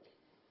unstable,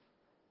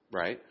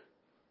 right?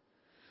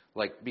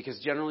 Like, because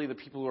generally the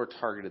people who are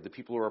targeted, the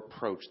people who are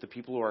approached, the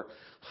people who are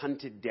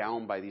hunted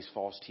down by these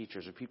false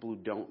teachers are people who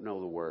don't know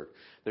the word.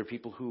 They're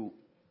people who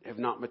have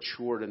not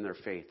matured in their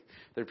faith.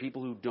 They're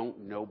people who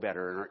don't know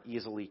better and are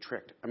easily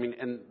tricked. I mean,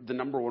 and the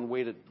number one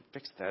way to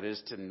fix that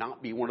is to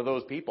not be one of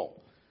those people.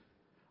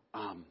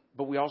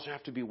 But we also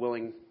have to be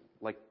willing,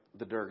 like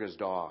the Durga's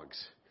dogs,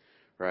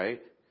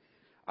 right?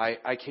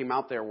 I came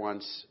out there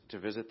once to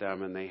visit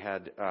them, and they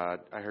had,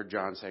 I heard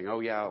John saying,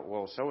 "Oh yeah,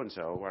 well,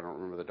 so-and-so," I don't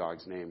remember the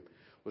dog's name,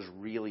 was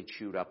really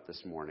chewed up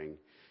this morning.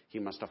 He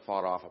must have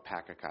fought off a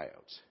pack of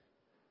coyotes.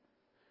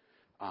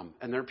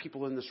 And there are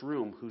people in this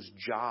room whose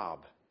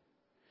job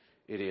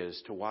it is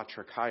to watch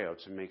for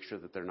coyotes and make sure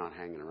that they're not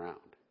hanging around,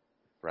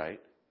 right?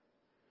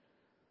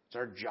 It's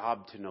our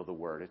job to know the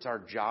word. It's our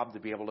job to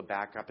be able to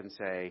back up and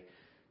say,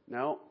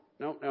 no.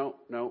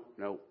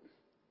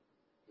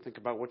 Think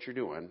about what you're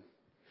doing.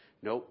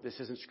 Nope, this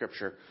isn't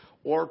scripture.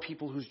 Or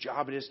people whose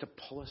job it is to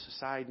pull us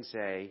aside and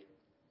say,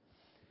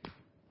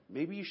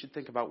 maybe you should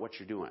think about what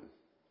you're doing.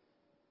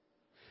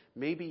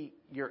 Maybe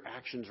your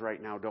actions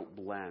right now don't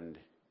blend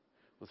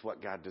with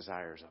what God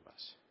desires of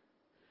us.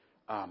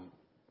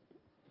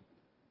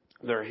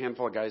 There are a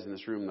handful of guys in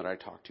this room that I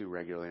talk to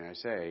regularly, and I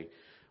say,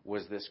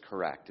 was this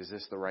correct? Is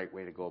this the right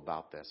way to go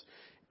about this?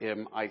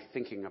 Am I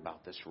thinking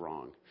about this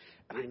wrong?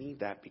 And I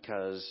need that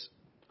because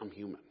I'm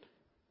human.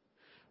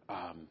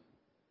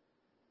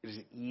 It is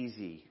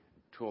easy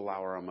to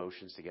allow our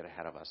emotions to get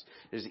ahead of us.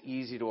 It is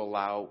easy to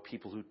allow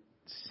people who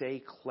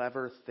say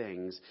clever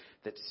things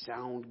that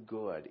sound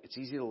good. It's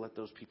easy to let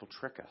those people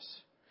trick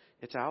us.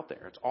 It's out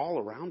there. It's all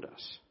around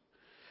us.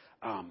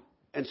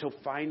 And so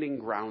finding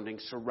grounding,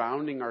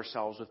 surrounding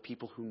ourselves with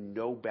people who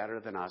know better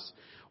than us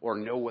or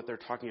know what they're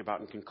talking about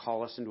and can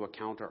call us into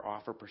account or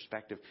offer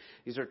perspective.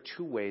 These are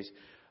two ways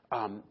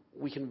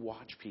we can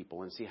watch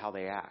people and see how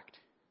they act.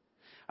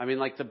 I mean,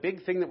 like the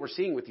big thing that we're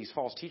seeing with these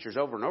false teachers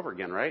over and over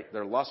again, right?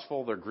 They're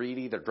lustful, they're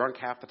greedy, they're drunk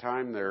half the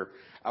time, they're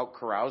out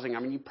carousing.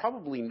 I mean, you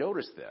probably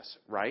noticed this,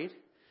 right?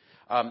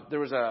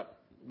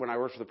 When I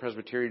worked for the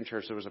Presbyterian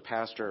Church, there was a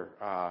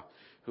pastor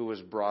who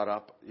was brought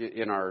up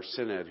in our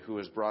synod, who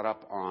was brought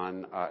up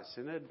on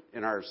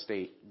in our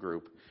state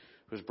group,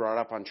 who was brought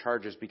up on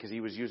charges because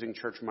he was using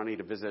church money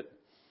to visit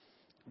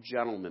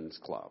gentlemen's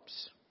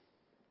clubs.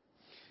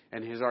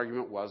 And his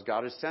argument was,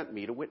 God has sent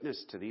me to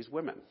witness to these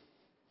women.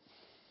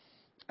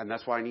 And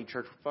that's why I need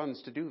church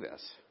funds to do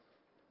this.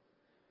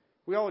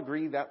 We all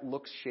agree that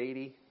looks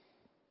shady,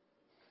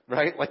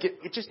 right? Like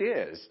it just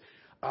is.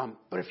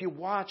 But if you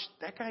watch,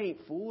 that guy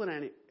ain't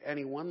fooling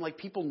anyone. Like,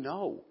 people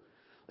know.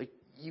 Like,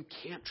 you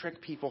can't trick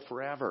people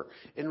forever.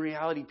 In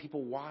reality,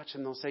 people watch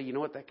and they'll say, you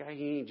know what, that guy,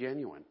 he ain't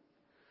genuine.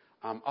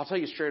 I'll tell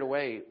you straight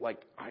away, like,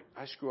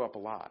 I screw up a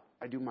lot.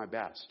 I do my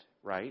best,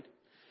 right?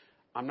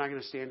 I'm not going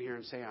to stand here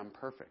and say I'm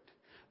perfect.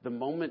 The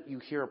moment you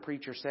hear a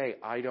preacher say,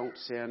 I don't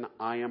sin,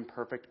 I am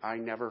perfect, I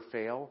never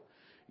fail,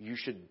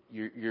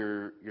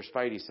 your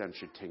spidey sense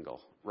should tingle,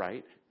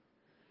 right?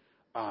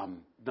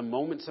 The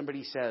moment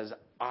somebody says,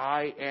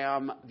 I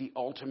am the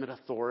ultimate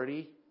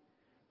authority,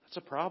 that's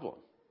a problem.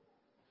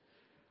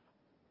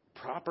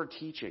 Proper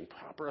teaching,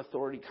 proper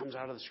authority comes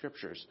out of the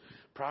Scriptures.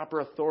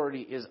 Proper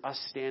authority is us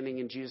standing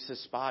in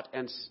Jesus' spot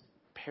and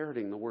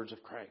parroting the words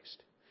of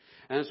Christ.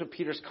 And that's what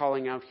Peter's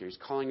calling out here. He's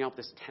calling out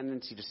this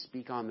tendency to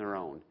speak on their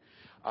own.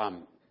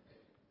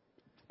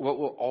 What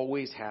will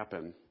always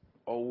happen,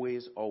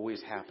 always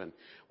happen,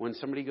 when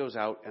somebody goes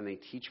out and they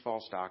teach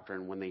false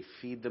doctrine, when they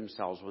feed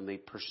themselves, when they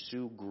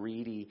pursue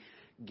greedy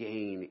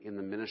gain in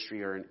the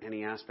ministry or in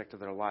any aspect of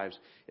their lives,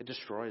 it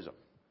destroys them.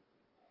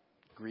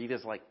 Greed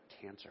is like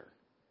cancer.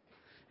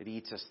 It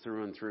eats us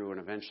through and through, and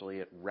eventually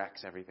it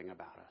wrecks everything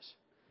about us.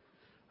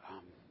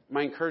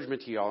 My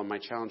encouragement to y'all and my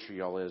challenge for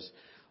y'all is,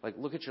 like,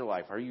 look at your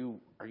life. Are you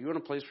in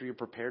a place where you're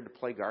prepared to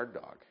play guard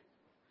dog?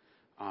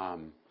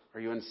 Are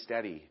you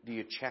unsteady? Do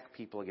you check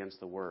people against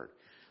the word?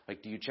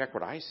 Like, do you check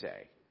what I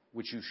say,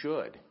 which you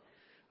should?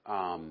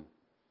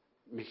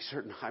 Make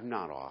certain I'm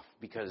not off,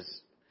 because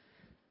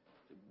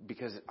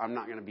I'm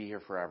not going to be here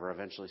forever.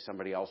 Eventually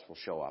somebody else will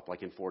show up,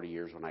 like in 40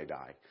 years when I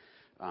die,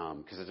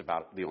 because it's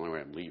about the only way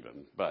I'm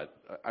leaving. But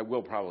I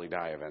will probably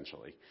die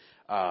eventually.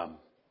 The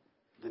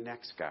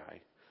next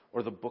guy,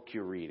 or the book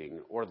you're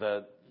reading, or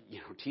the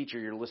teacher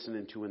you're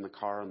listening to in the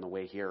car on the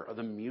way here, or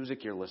the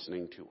music you're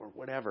listening to, or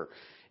whatever.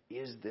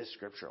 Is this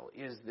scriptural?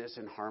 Is this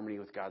in harmony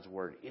with God's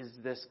word? Is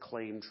this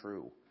claim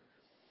true?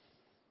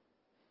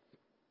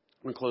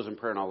 I'm going to close in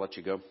prayer and I'll let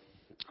you go.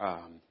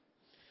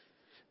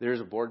 There's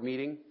a board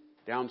meeting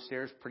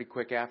downstairs pretty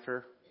quick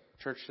after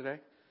church today.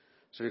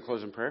 So we're going to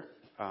close in prayer.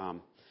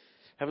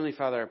 Heavenly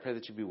Father, I pray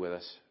that you be with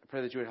us. I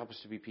pray that you would help us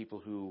to be people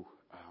who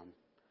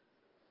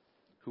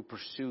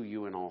pursue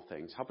you in all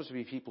things. Help us to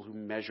be people who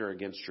measure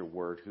against your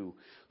word, who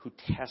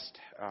test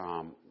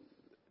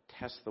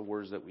the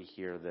words that we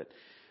hear, that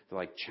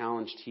like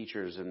challenge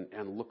teachers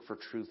and look for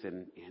truth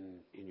in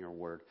your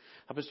word.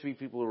 Help us to be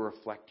people who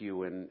reflect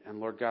you. And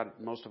Lord God,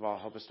 most of all,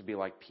 help us to be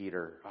like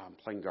Peter,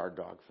 playing guard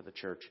dog for the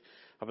church.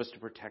 Help us to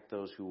protect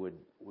those who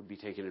would be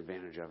taken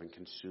advantage of and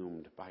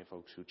consumed by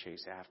folks who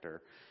chase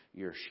after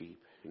your sheep.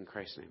 In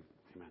Christ's name,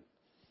 amen.